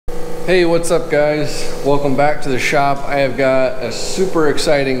Hey, what's up guys? Welcome back to the shop. I have got a super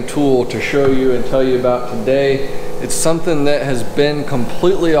exciting tool to show you and tell you about today. It's something that has been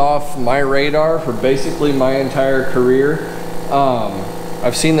completely off my radar for basically my entire career.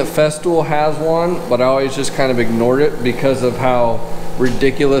 I've seen that Festool has one, but I always just kind of ignored it because of how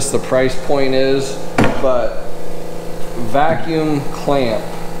ridiculous the price point is. But vacuum clamp.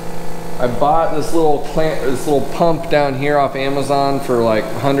 I bought this little clamp, this little pump down here off Amazon for like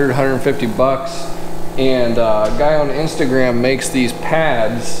 150 bucks. And a guy on Instagram makes these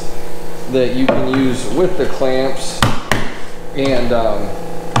pads that you can use with the clamps and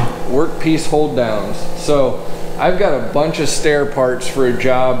workpiece hold downs. So I've got a bunch of stair parts for a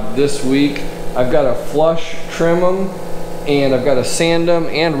job this week. I've got to flush trim them, and I've got to sand them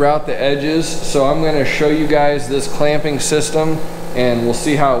and route the edges. So I'm going to show you guys this clamping system and we'll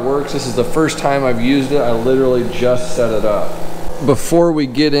see how it works. This is the first time I've used it. I literally just set it up. Before we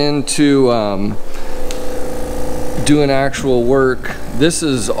get into doing actual work, this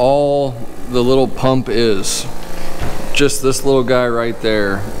is all the little pump is. Just this little guy right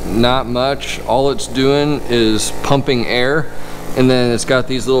there. Not much. All it's doing is pumping air, and then it's got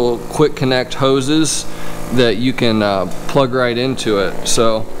these little quick connect hoses that you can plug right into it.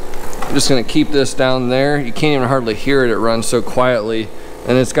 So I'm just gonna keep this down there. You can't even hardly hear it, it runs so quietly.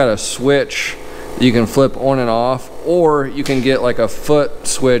 And it's got a switch that you can flip on and off, or you can get like a foot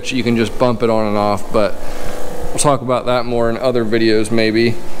switch, you can just bump it on and off, but we'll talk about that more in other videos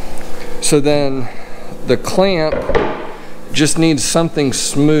maybe. So then the clamp just needs something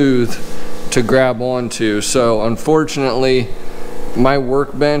smooth to grab onto. So unfortunately, my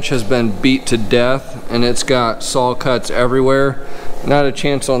workbench has been beat to death and it's got saw cuts everywhere. Not a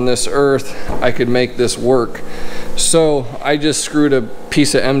chance on this earth I could make this work. So I just screwed a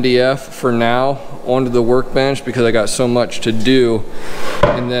piece of MDF for now onto the workbench because I got so much to do,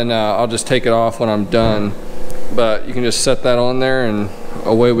 and then I'll just take it off when I'm done. But you can just set that on there and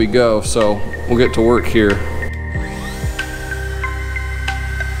away we go. So we'll get to work here.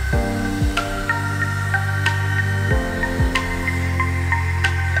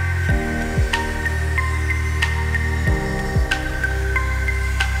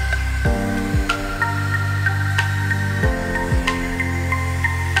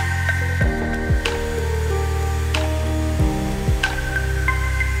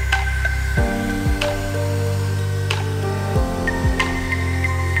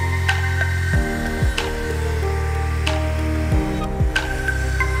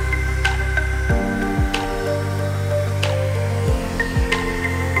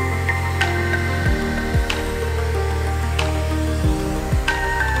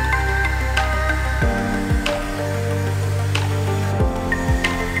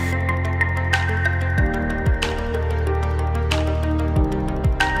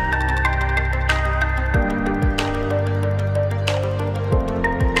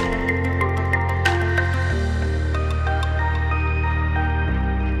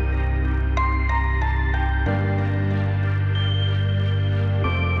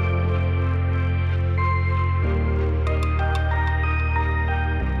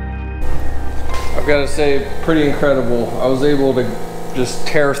 I've got to say, pretty incredible. I was able to just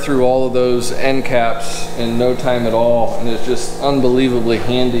tear through all of those end caps in no time at all, and it's just unbelievably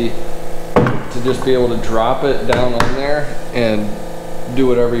handy to just be able to drop it down on there and do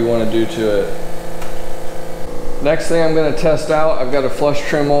whatever you want to do to it. Next thing I'm going to test out, I've got to flush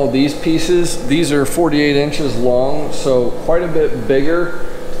trim all these pieces. These are 48 inches long, so quite a bit bigger.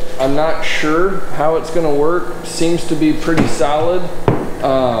 I'm not sure how it's going to work. Seems to be pretty solid.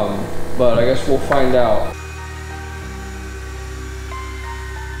 But I guess we'll find out.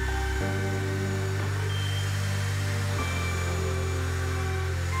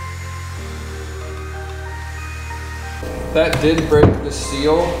 That did break the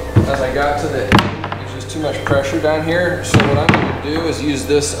seal as I got to the end. There's just too much pressure down here. So what I'm going to do is use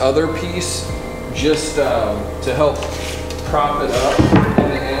this other piece just to help prop it up in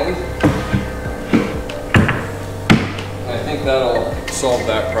the end. I think that'll solve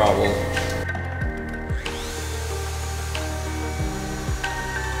that problem.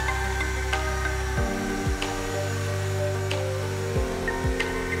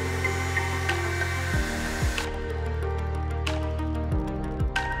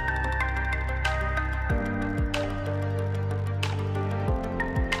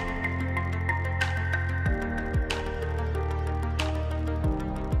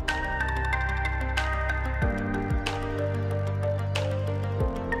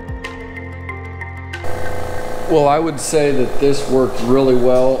 Well, I would say that this worked really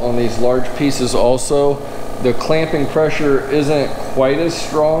well on these large pieces also. The clamping pressure isn't quite as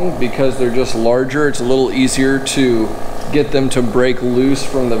strong because they're just larger. It's a little easier to get them to break loose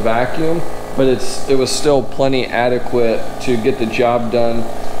from the vacuum, but it was still plenty adequate to get the job done.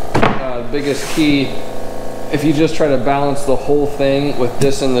 The biggest key, if you just try to balance the whole thing with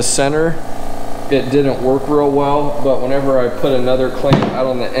this in the center, it didn't work real well, but whenever I put another clamp out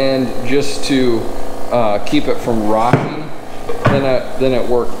on the end just to keep it from rocking, then it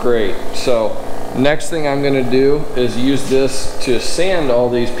worked great. So next thing I'm going to do is use this to sand all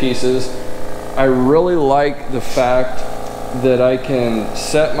these pieces. I really like the fact that I can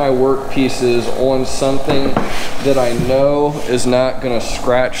set my work pieces on something that I know is not going to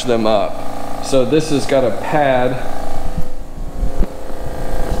scratch them up. So this has got a pad.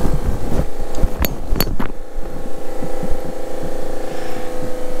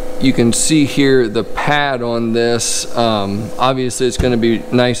 You can see here the pad on this. Obviously it's going to be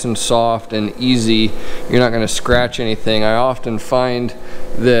nice and soft and easy. You're not going to scratch anything. I often find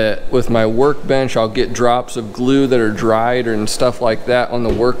that with my workbench I'll get drops of glue that are dried and stuff like that on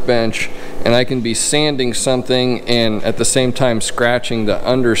the workbench, and I can be sanding something and at the same time scratching the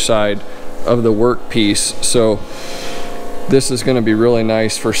underside of the workpiece. So this is going to be really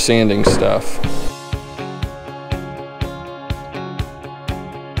nice for sanding stuff.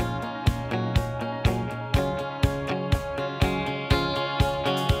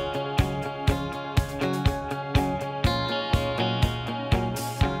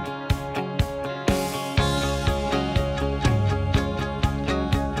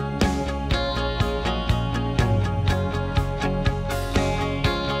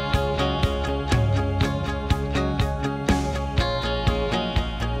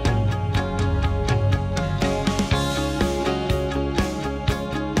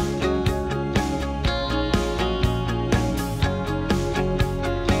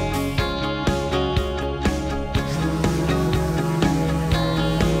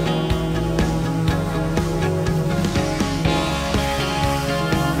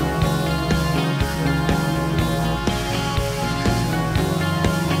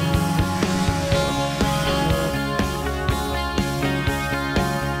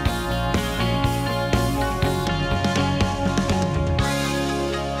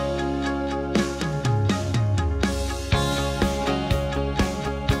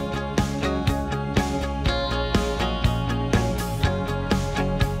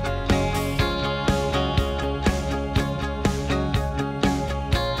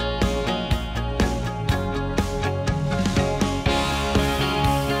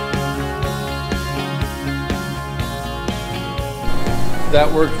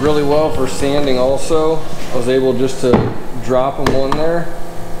 That worked really well for sanding also. I was able just to drop them on there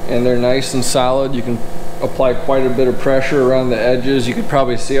and they're nice and solid. You can apply quite a bit of pressure around the edges. You could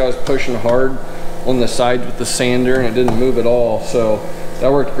probably see I was pushing hard on the sides with the sander and it didn't move at all. So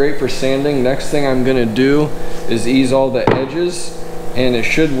that worked great for sanding. Next thing I'm gonna do is ease all the edges, and it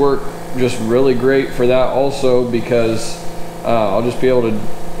should work just really great for that also, because I'll just be able to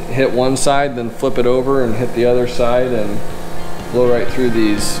hit one side, then flip it over and hit the other side and blow right through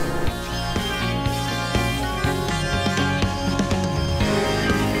these.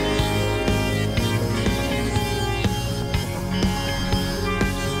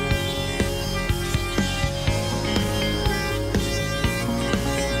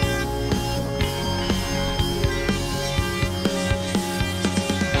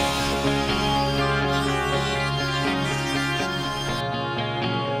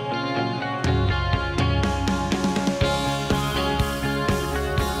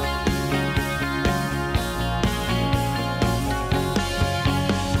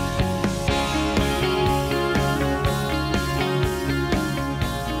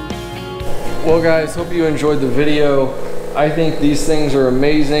 Well guys, hope you enjoyed the video. I think these things are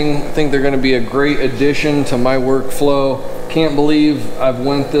amazing. I think they're going to be a great addition to my workflow. Can't believe I've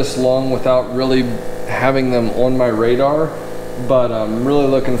went this long without really having them on my radar, but I'm really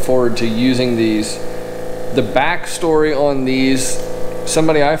looking forward to using these. The backstory on these,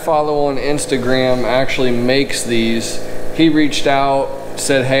 somebody I follow on Instagram actually makes these. He reached out,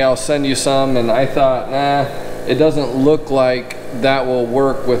 said, hey, I'll send you some, and I thought, nah, it doesn't look like that will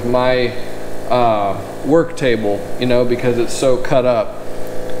work with my work table, you know, because it's so cut up.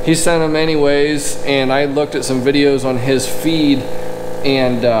 He sent them anyways, and I looked at some videos on his feed,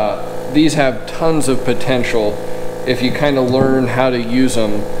 and these have tons of potential if you kind of learn how to use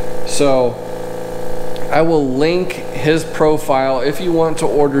them. So I will link his profile. If you want to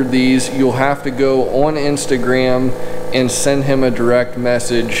order these, you'll have to go on Instagram and send him a direct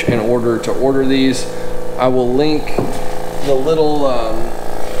message in order to order these. I will link the little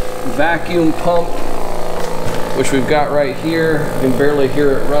vacuum pump which we've got right here. You can barely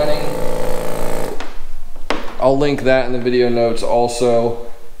hear it running. I'll link that in the video notes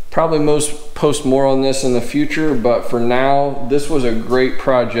also. Probably post more on this in the future, but for now, this was a great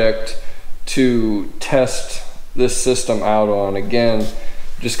project to test this system out on. Again,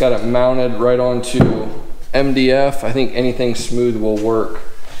 just got it mounted right onto MDF. I think anything smooth will work.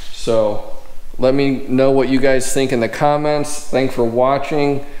 So let me know what you guys think in the comments. Thanks for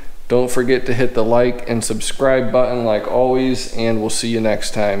watching. Don't forget to hit the like and subscribe button like always, and we'll see you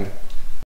next time.